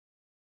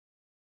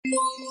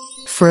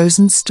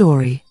Frozen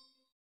story.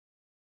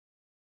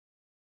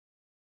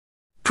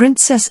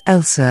 Princess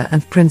Elsa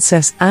and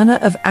Princess Anna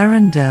of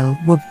Arendelle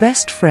were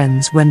best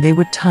friends when they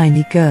were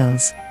tiny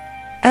girls.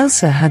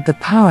 Elsa had the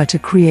power to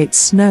create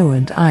snow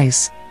and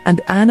ice, and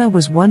Anna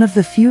was one of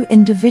the few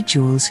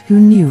individuals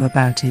who knew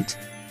about it.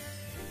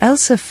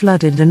 Elsa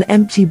flooded an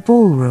empty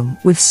ballroom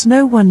with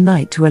snow one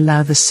night to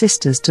allow the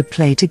sisters to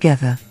play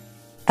together.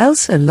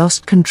 Elsa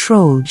lost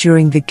control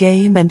during the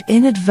game and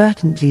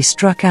inadvertently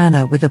struck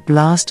Anna with a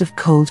blast of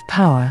cold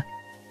power.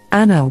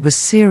 Anna was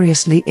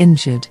seriously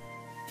injured.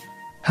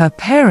 Her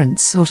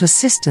parents sought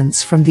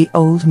assistance from the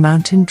old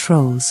mountain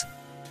trolls.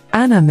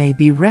 Anna may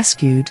be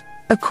rescued,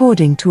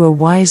 according to a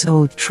wise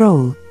old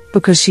troll,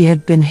 because she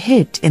had been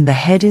hit in the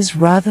head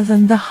rather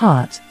than the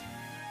heart.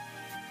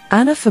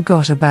 Anna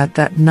forgot about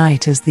that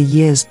night as the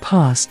years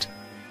passed.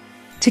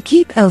 To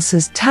keep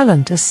Elsa's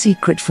talent a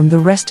secret from the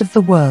rest of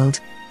the world,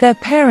 their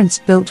parents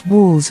built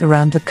walls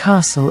around the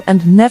castle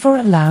and never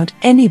allowed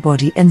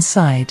anybody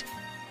inside.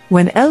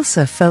 When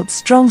Elsa felt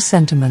strong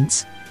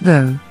sentiments,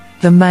 though,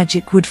 the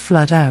magic would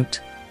flood out.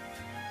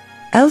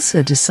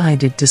 Elsa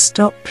decided to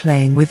stop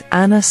playing with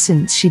Anna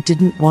since she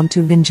didn't want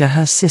to injure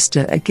her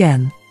sister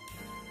again.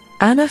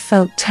 Anna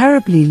felt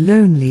terribly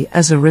lonely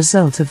as a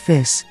result of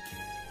this.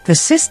 The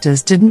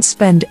sisters didn't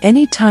spend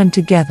any time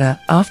together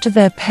after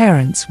their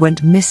parents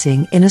went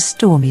missing in a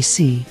stormy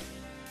sea.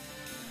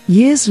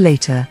 Years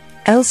later,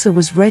 Elsa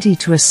was ready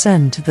to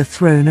ascend to the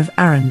throne of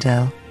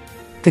Arendelle.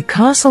 The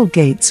castle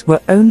gates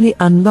were only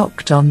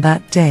unlocked on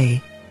that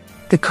day.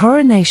 The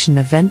coronation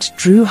event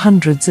drew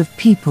hundreds of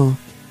people.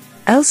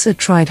 Elsa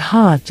tried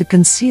hard to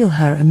conceal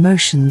her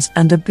emotions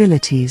and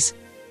abilities.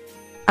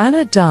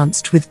 Anna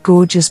danced with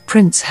gorgeous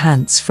Prince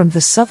Hans from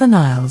the Southern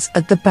Isles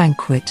at the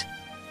banquet.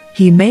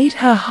 He made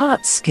her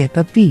heart skip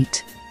a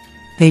beat.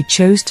 They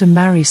chose to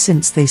marry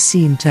since they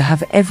seemed to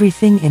have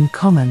everything in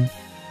common.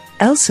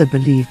 Elsa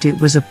believed it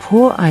was a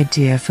poor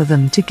idea for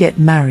them to get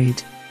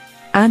married.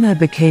 Anna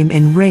became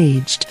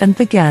enraged and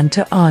began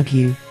to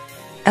argue.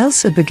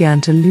 Elsa began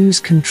to lose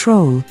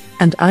control,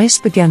 and ice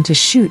began to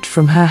shoot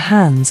from her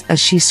hands as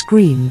she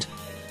screamed.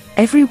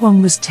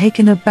 Everyone was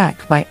taken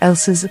aback by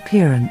Elsa's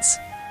appearance.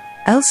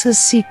 Elsa's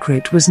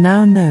secret was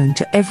now known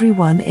to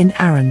everyone in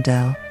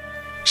Arendelle.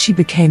 She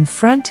became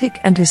frantic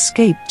and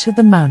escaped to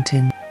the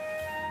mountain.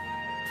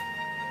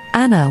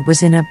 Anna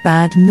was in a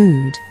bad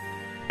mood.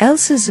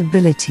 Elsa's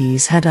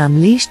abilities had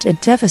unleashed a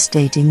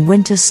devastating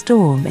winter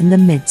storm in the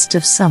midst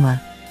of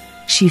summer.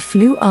 She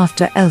flew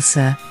after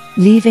Elsa,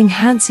 leaving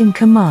Hans in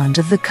command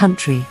of the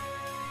country.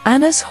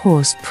 Anna's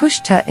horse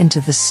pushed her into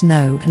the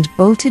snow and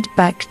bolted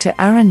back to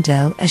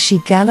Arendelle as she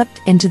galloped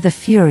into the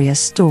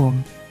furious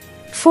storm.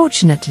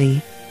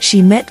 Fortunately,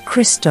 she met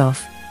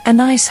Kristoff,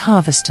 an ice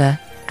harvester,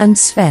 and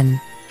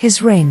Sven,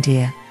 his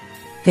reindeer.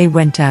 They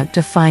went out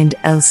to find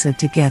Elsa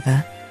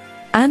together.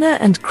 Anna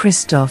and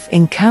Kristoff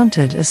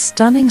encountered a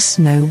stunning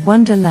snow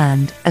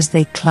wonderland as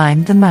they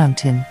climbed the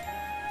mountain.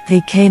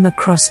 They came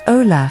across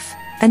Olaf,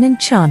 an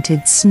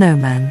enchanted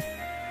snowman.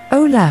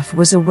 Olaf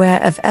was aware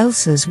of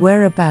Elsa's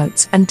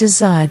whereabouts and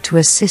desired to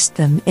assist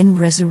them in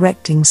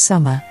resurrecting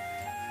summer.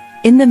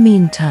 In the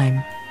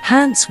meantime,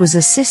 Hans was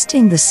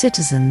assisting the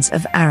citizens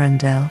of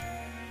Arendelle.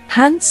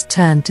 Hans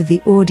turned to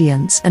the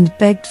audience and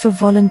begged for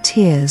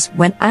volunteers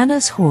when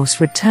Anna's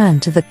horse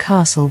returned to the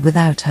castle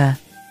without her.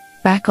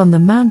 Back on the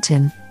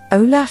mountain,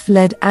 Olaf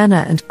led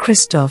Anna and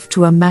Kristoff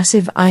to a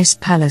massive ice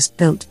palace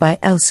built by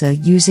Elsa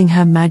using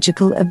her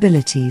magical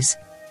abilities.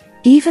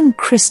 Even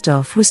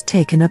Kristoff was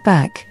taken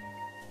aback.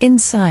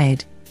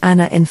 Inside,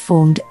 Anna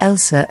informed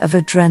Elsa of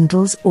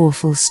Adrendel's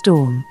awful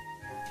storm.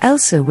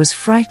 Elsa was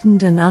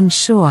frightened and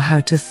unsure how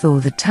to thaw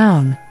the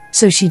town,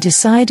 so she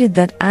decided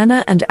that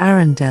Anna and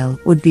Arendelle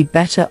would be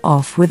better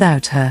off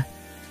without her.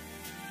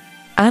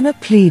 Anna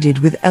pleaded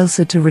with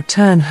Elsa to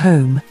return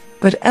home,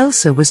 but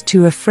Elsa was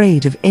too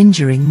afraid of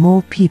injuring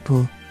more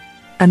people.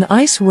 An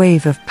ice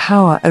wave of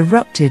power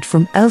erupted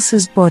from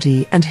Elsa's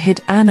body and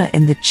hit Anna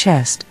in the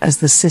chest as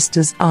the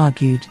sisters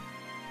argued.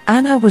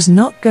 Anna was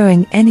not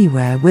going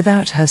anywhere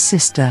without her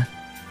sister.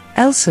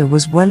 Elsa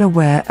was well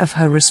aware of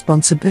her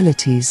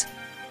responsibilities.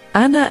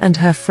 Anna and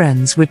her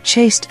friends were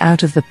chased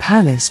out of the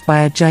palace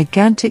by a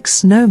gigantic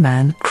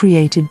snowman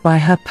created by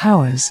her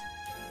powers.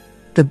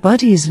 The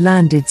buddies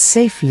landed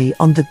safely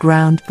on the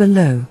ground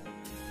below.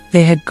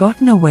 They had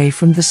gotten away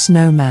from the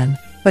snowman,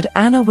 but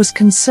Anna was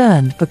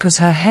concerned because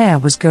her hair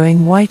was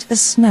going white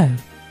as snow.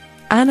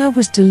 Anna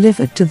was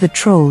delivered to the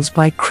trolls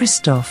by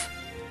Kristoff.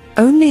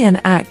 Only an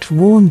act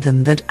warned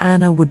them that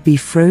Anna would be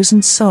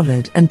frozen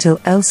solid until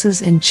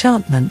Elsa's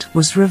enchantment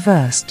was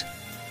reversed.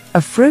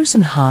 A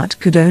frozen heart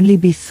could only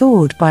be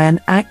thawed by an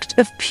act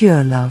of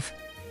pure love.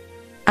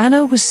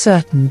 Anna was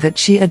certain that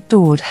she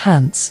adored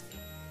Hans.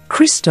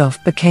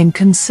 Kristoff became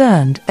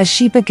concerned as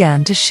she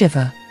began to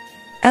shiver.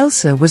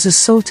 Elsa was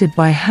assaulted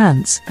by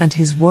Hans and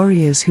his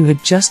warriors who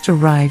had just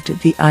arrived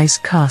at the ice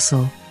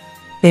castle.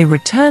 They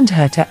returned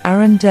her to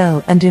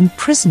Arendelle and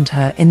imprisoned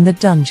her in the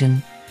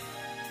dungeon.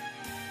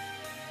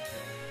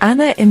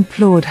 Anna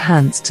implored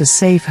Hans to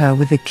save her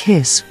with a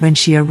kiss when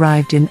she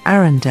arrived in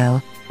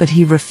Arendelle, but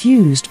he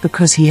refused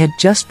because he had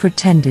just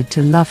pretended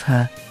to love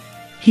her.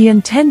 He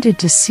intended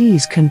to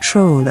seize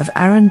control of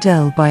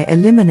Arendelle by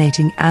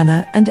eliminating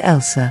Anna and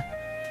Elsa.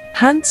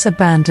 Hans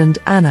abandoned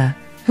Anna,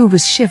 who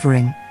was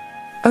shivering.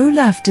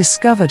 Olaf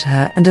discovered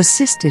her and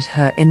assisted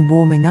her in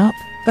warming up,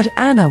 but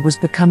Anna was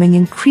becoming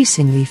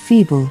increasingly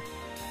feeble.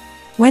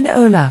 When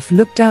Olaf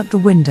looked out the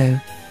window,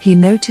 he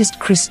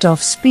noticed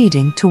Kristoff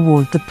speeding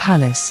toward the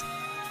palace.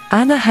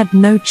 Anna had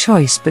no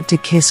choice but to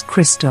kiss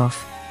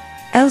Kristoff.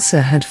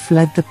 Elsa had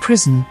fled the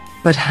prison,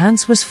 but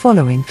Hans was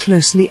following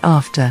closely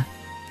after.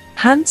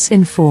 Hans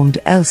informed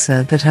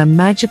Elsa that her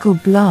magical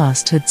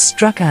blast had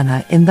struck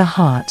Anna in the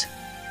heart.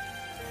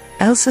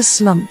 Elsa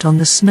slumped on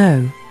the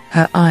snow,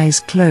 her eyes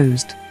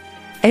closed.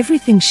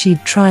 Everything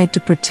she'd tried to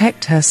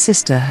protect her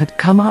sister had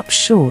come up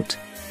short.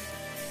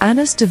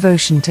 Anna's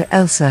devotion to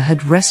Elsa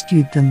had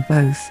rescued them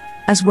both,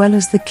 as well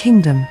as the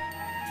kingdom.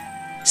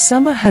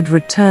 Summer had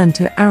returned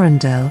to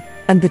Arendelle,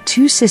 and the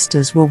two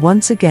sisters were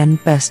once again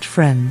best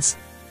friends.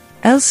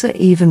 Elsa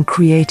even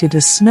created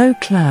a snow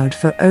cloud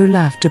for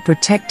Olaf to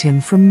protect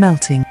him from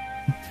melting.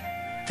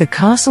 The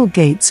castle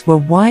gates were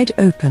wide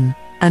open,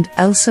 and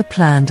Elsa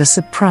planned a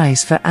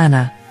surprise for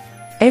Anna.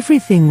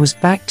 Everything was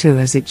back to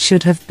as it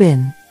should have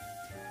been.